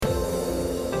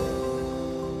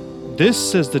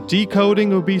This is the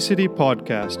Decoding Obesity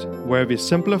podcast, where we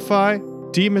simplify,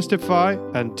 demystify,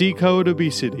 and decode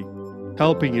obesity,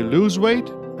 helping you lose weight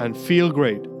and feel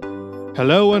great.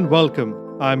 Hello and welcome.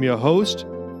 I'm your host,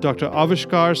 Dr.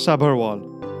 Avishkar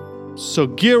Sabharwal. So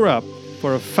gear up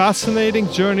for a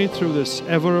fascinating journey through this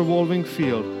ever-evolving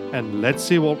field, and let's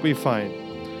see what we find.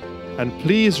 And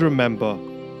please remember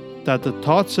that the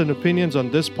thoughts and opinions on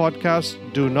this podcast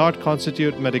do not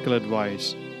constitute medical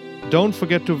advice. Don't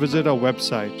forget to visit our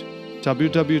website,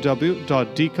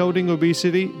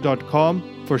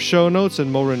 www.decodingobesity.com, for show notes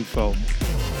and more info.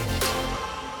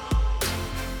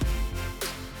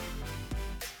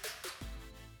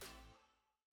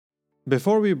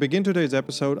 Before we begin today's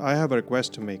episode, I have a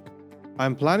request to make.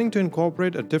 I'm planning to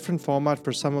incorporate a different format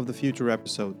for some of the future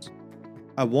episodes.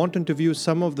 I want to interview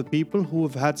some of the people who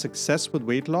have had success with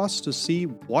weight loss to see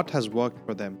what has worked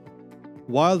for them.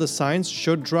 While the science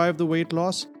should drive the weight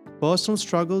loss, personal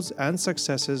struggles and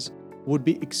successes would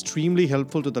be extremely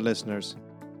helpful to the listeners.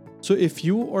 So if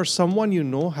you or someone you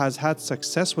know has had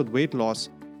success with weight loss,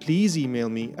 please email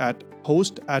me at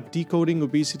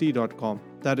host@decodingobesity.com.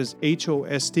 That is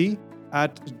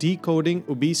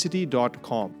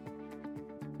HOST@decodingobesity.com.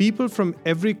 People from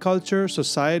every culture,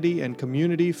 society, and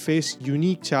community face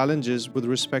unique challenges with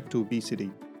respect to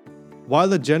obesity. While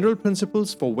the general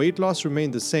principles for weight loss remain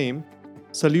the same,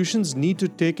 solutions need to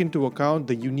take into account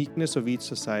the uniqueness of each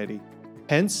society.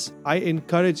 Hence, I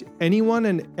encourage anyone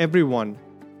and everyone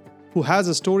who has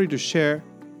a story to share,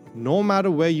 no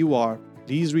matter where you are,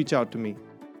 please reach out to me.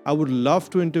 I would love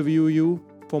to interview you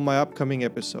for my upcoming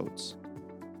episodes.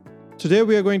 Today,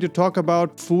 we are going to talk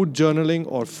about food journaling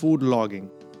or food logging.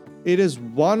 It is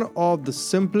one of the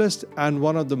simplest and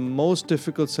one of the most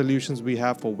difficult solutions we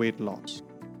have for weight loss.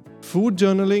 Food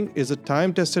journaling is a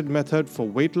time-tested method for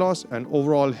weight loss and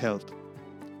overall health.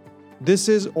 This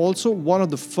is also one of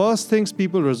the first things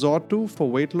people resort to for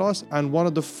weight loss and one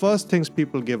of the first things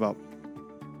people give up.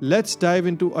 Let's dive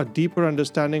into a deeper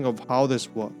understanding of how this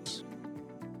works.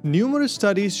 Numerous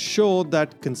studies show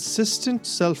that consistent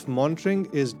self-monitoring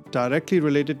is directly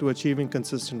related to achieving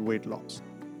consistent weight loss.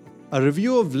 A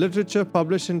review of literature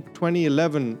published in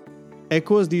 2011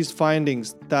 echoes these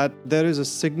findings that there is a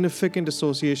significant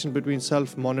association between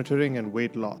self-monitoring and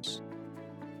weight loss.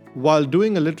 While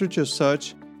doing a literature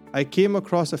search, I came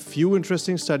across a few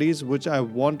interesting studies which I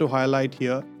want to highlight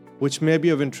here, which may be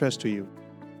of interest to you.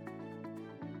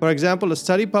 For example, a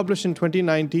study published in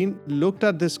 2019 looked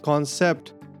at this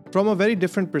concept from a very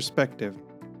different perspective.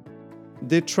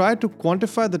 They tried to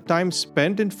quantify the time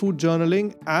spent in food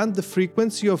journaling and the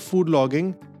frequency of food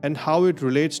logging and how it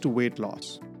relates to weight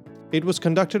loss. It was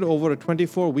conducted over a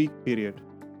 24-week period.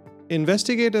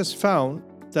 Investigators found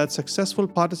that successful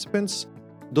participants,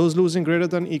 those losing greater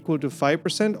than equal to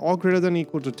 5% or greater than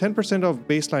equal to 10% of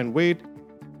baseline weight,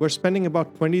 were spending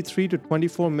about 23 to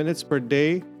 24 minutes per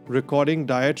day recording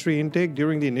dietary intake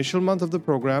during the initial month of the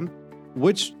program,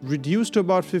 which reduced to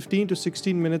about 15 to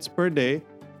 16 minutes per day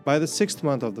by the 6th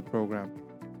month of the program.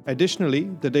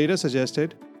 Additionally, the data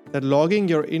suggested that logging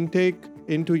your intake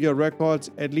into your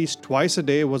records at least twice a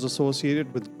day was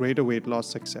associated with greater weight loss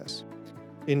success.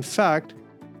 In fact,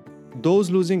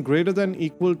 those losing greater than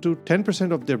equal to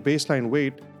 10% of their baseline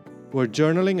weight were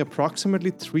journaling approximately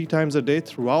 3 times a day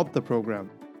throughout the program.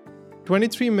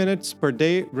 23 minutes per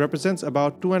day represents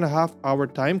about 2.5-hour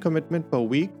time commitment per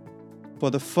week for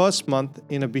the first month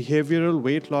in a behavioral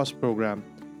weight loss program,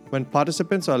 when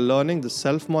participants are learning the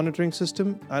self-monitoring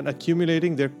system and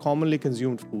accumulating their commonly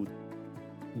consumed food.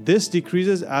 This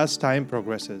decreases as time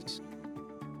progresses.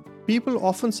 People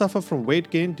often suffer from weight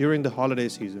gain during the holiday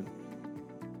season.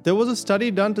 There was a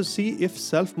study done to see if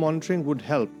self-monitoring would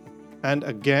help, and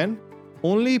again,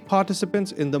 only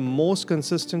participants in the most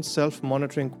consistent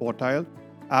self-monitoring quartile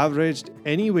averaged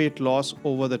any weight loss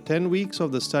over the 10 weeks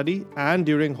of the study and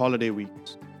during holiday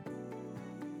weeks.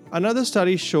 Another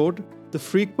study showed the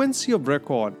frequency of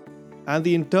record and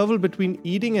the interval between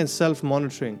eating and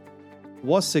self-monitoring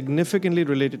was significantly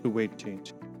related to weight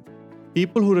change.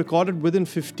 People who recorded within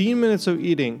 15 minutes of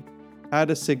eating had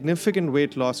a significant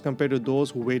weight loss compared to those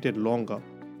who waited longer.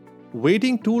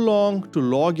 Waiting too long to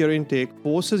log your intake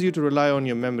forces you to rely on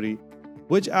your memory,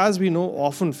 which, as we know,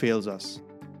 often fails us.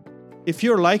 If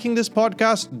you're liking this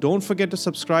podcast, don't forget to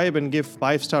subscribe and give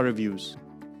 5-star reviews.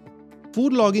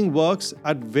 Food logging works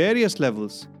at various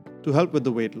levels to help with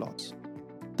the weight loss.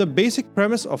 The basic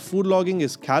premise of food logging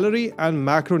is calorie and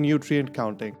macronutrient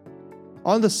counting.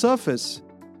 On the surface,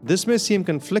 this may seem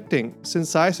conflicting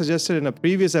since I suggested in a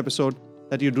previous episode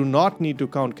that you do not need to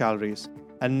count calories,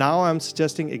 and now I'm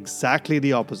suggesting exactly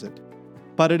the opposite.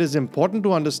 But it is important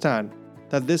to understand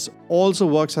that this also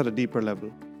works at a deeper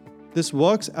level. This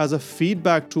works as a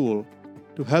feedback tool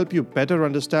to help you better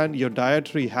understand your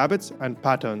dietary habits and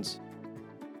patterns.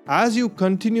 As you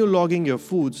continue logging your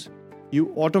foods,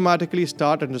 you automatically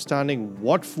start understanding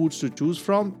what foods to choose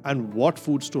from and what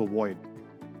foods to avoid.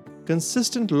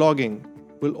 Consistent logging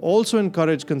will also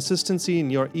encourage consistency in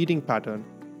your eating pattern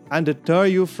and deter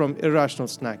you from irrational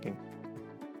snacking.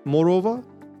 Moreover,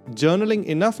 journaling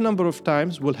enough number of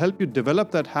times will help you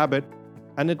develop that habit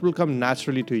and it will come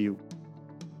naturally to you.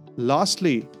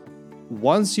 Lastly,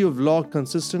 once you've logged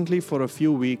consistently for a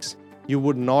few weeks, you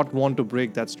would not want to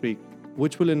break that streak,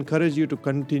 which will encourage you to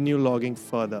continue logging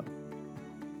further.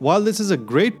 While this is a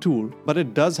great tool, but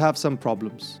it does have some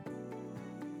problems.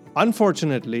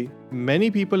 Unfortunately,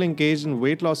 many people engaged in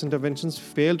weight loss interventions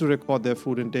fail to record their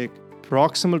food intake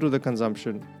proximal to the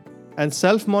consumption, and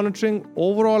self-monitoring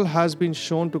overall has been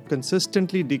shown to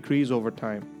consistently decrease over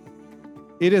time.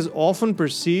 It is often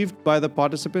perceived by the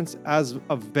participants as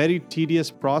a very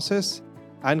tedious process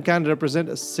and can represent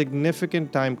a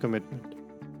significant time commitment.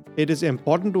 It is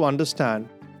important to understand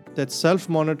that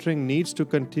self-monitoring needs to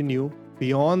continue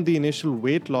beyond the initial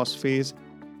weight loss phase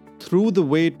through the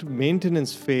weight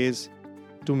maintenance phase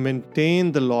to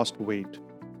maintain the lost weight.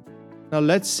 Now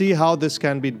let's see how this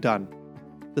can be done.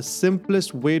 The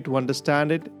simplest way to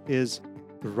understand it is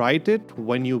write it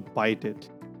when you bite it.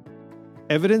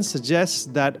 Evidence suggests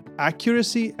that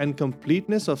accuracy and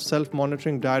completeness of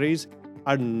self-monitoring diaries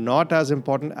are not as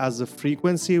important as the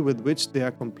frequency with which they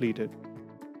are completed.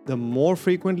 The more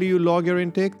frequently you log your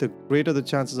intake, the greater the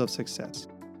chances of success.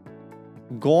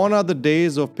 Gone are the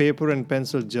days of paper and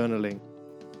pencil journaling.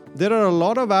 There are a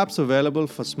lot of apps available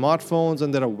for smartphones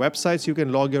and there are websites you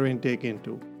can log your intake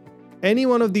into. Any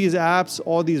one of these apps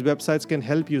or these websites can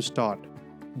help you start.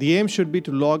 The aim should be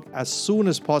to log as soon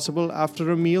as possible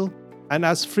after a meal and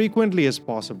as frequently as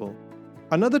possible.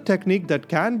 Another technique that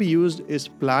can be used is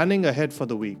planning ahead for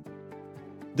the week.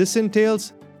 This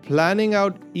entails planning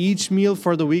out each meal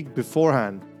for the week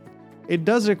beforehand. It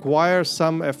does require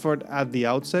some effort at the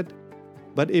outset,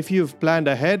 but if you've planned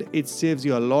ahead, it saves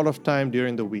you a lot of time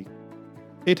during the week.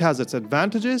 It has its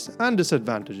advantages and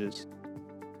disadvantages.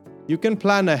 You can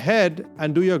plan ahead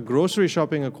and do your grocery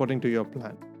shopping according to your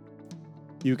plan.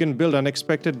 You can build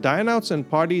unexpected dine-outs and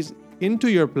parties into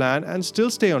your plan and still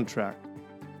stay on track.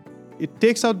 It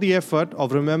takes out the effort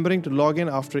of remembering to log in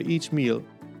after each meal,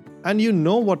 and you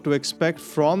know what to expect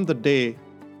from the day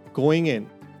going in.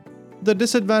 The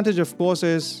disadvantage, of course,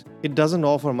 is it doesn't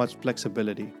offer much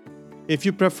flexibility. If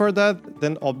you prefer that,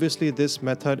 then obviously this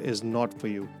method is not for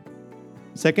you.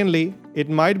 Secondly, it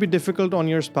might be difficult on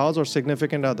your spouse or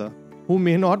significant other, who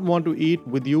may not want to eat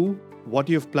with you what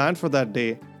you've planned for that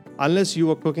day unless you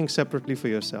are cooking separately for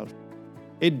yourself.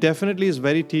 It definitely is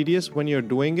very tedious when you're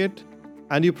doing it,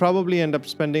 and you probably end up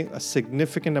spending a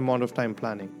significant amount of time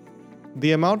planning.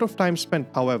 The amount of time spent,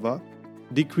 however,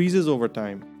 decreases over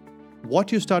time.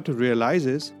 What you start to realize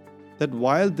is that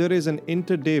while there is an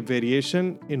inter-day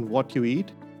variation in what you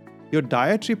eat, your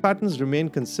dietary patterns remain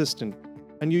consistent,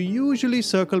 and you usually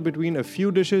circle between a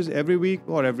few dishes every week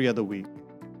or every other week.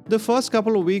 The first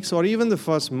couple of weeks or even the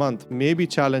first month may be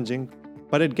challenging,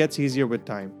 but it gets easier with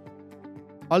time.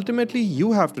 Ultimately,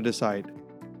 you have to decide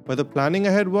whether planning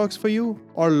ahead works for you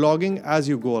or logging as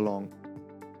you go along.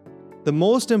 The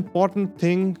most important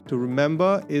thing to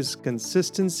remember is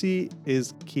consistency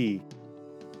is key.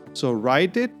 So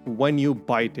write it when you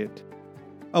bite it.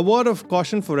 A word of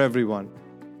caution for everyone.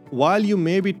 While you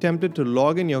may be tempted to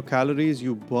log in your calories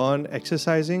you burn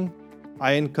exercising,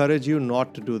 I encourage you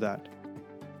not to do that.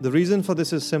 The reason for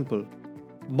this is simple.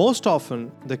 Most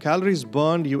often, the calories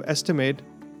burned you estimate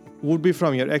would be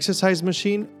from your exercise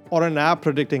machine or an app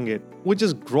predicting it, which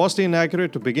is grossly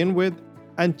inaccurate to begin with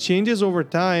and changes over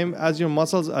time as your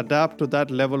muscles adapt to that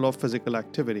level of physical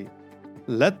activity.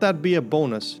 Let that be a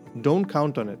bonus, don't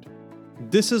count on it.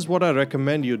 This is what I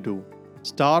recommend you do.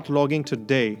 Start logging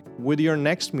today with your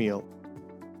next meal.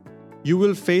 You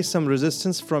will face some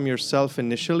resistance from yourself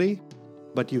initially,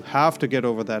 but you have to get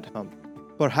over that hump.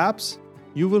 Perhaps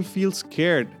you will feel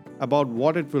scared about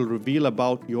what it will reveal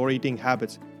about your eating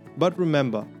habits, but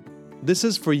remember, this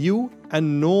is for you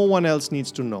and no one else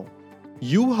needs to know.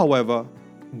 You, however,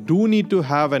 do need to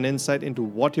have an insight into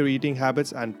what your eating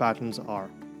habits and patterns are.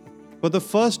 For the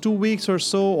first 2 weeks or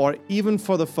so, or even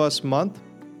for the first month,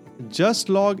 just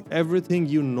log everything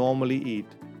you normally eat.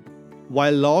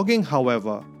 While logging,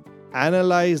 however,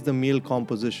 analyze the meal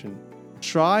composition.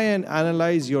 Try and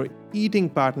analyze your eating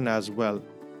pattern as well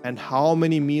and how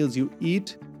many meals you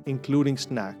eat, including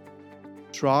snack.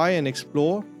 Try and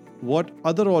explore what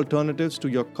other alternatives to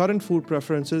your current food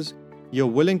preferences you're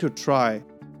willing to try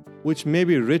which may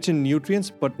be rich in nutrients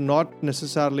but not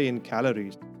necessarily in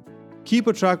calories. Keep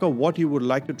a track of what you would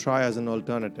like to try as an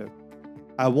alternative.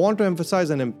 I want to emphasize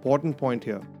an important point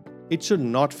here. It should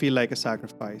not feel like a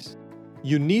sacrifice.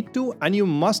 You need to and you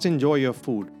must enjoy your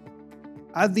food.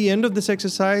 At the end of this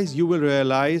exercise, you will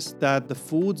realize that the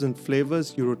foods and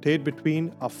flavors you rotate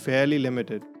between are fairly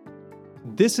limited.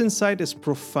 This insight is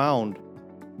profound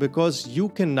because you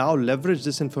can now leverage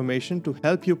this information to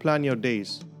help you plan your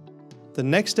days. The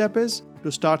next step is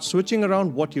to start switching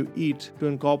around what you eat to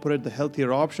incorporate the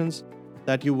healthier options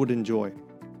that you would enjoy.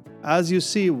 As you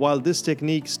see, while this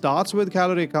technique starts with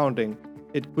calorie counting,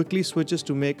 it quickly switches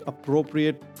to make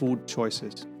appropriate food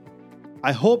choices.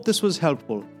 I hope this was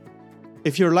helpful.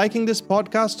 If you're liking this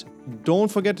podcast,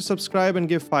 don't forget to subscribe and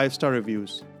give 5-star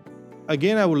reviews.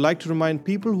 Again, I would like to remind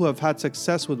people who have had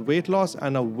success with weight loss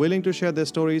and are willing to share their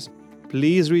stories,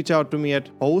 please reach out to me at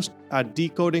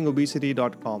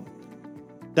host@decodingobesity.com.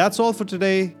 That's all for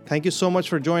today. Thank you so much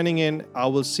for joining in. I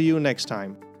will see you next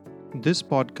time. This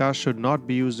podcast should not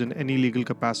be used in any legal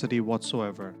capacity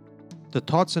whatsoever. The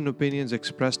thoughts and opinions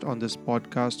expressed on this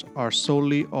podcast are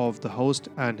solely of the host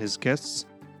and his guests.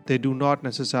 They do not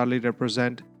necessarily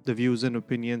represent the views and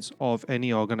opinions of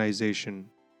any organization.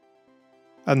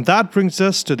 And that brings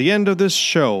us to the end of this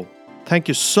show. Thank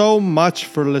you so much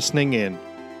for listening in.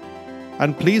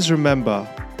 And please remember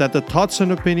that the thoughts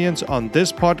and opinions on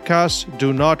this podcast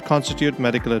do not constitute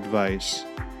medical advice.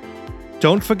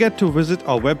 Don't forget to visit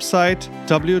our website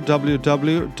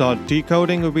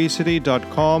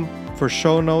www.decodingobesity.com for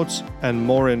show notes and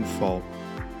more info.